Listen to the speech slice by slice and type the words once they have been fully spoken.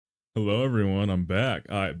Hello everyone, I'm back.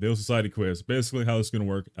 Alright, the society quiz. Basically how this is gonna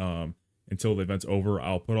work, until the event's over,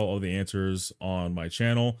 I'll put all of the answers on my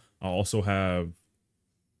channel. I'll also have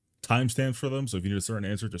timestamps for them, so if you need a certain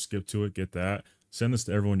answer, just skip to it, get that. Send this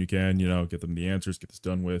to everyone you can, get them the answers, get this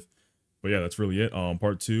done with. But yeah, that's really it.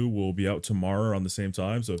 Part 2 will be out tomorrow around the same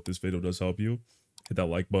time, so if this video does help you, hit that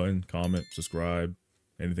like button, comment, subscribe,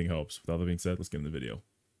 anything helps. With all that being said, let's get in the video.